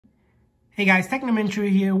Hey guys, Technomentary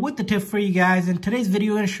here with the tip for you guys. In today's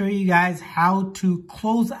video, I'm going to show you guys how to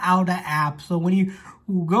close out an app. So when you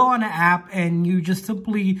go on an app and you just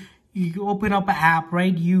simply, you open up an app,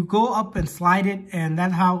 right? You go up and slide it, and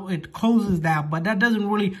that's how it closes the app. But that doesn't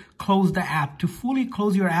really close the app. To fully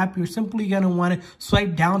close your app, you're simply going to want to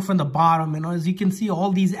swipe down from the bottom. And as you can see,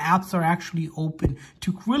 all these apps are actually open.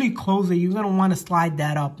 To really close it, you're going to want to slide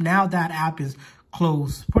that up. Now that app is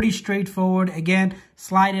closed. Pretty straightforward. Again,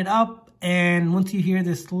 slide it up. And once you hear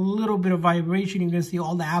this little bit of vibration, you're going to see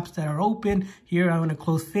all the apps that are open. Here, I'm going to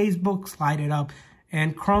close Facebook, slide it up.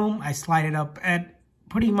 And Chrome, I slide it up. And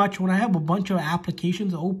pretty much when I have a bunch of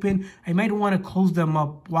applications open, I might want to close them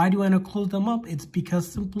up. Why do I want to close them up? It's because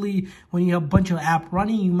simply when you have a bunch of apps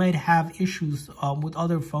running, you might have issues with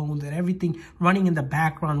other phones, and everything running in the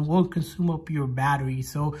background will consume up your battery.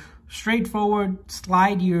 So straightforward,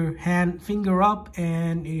 slide your finger up,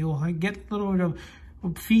 and you'll get a little bit of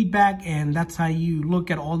feedback, and that's how you look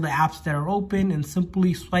at all the apps that are open and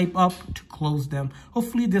simply swipe up to close them.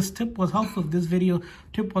 Hopefully this tip was helpful. If this video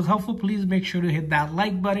tip was helpful, please make sure to hit that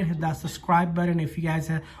like button, hit that subscribe button. If you guys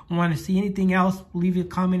want to see anything else, leave a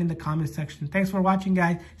comment in the comment section. Thanks for watching,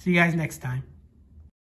 guys. See you guys next time.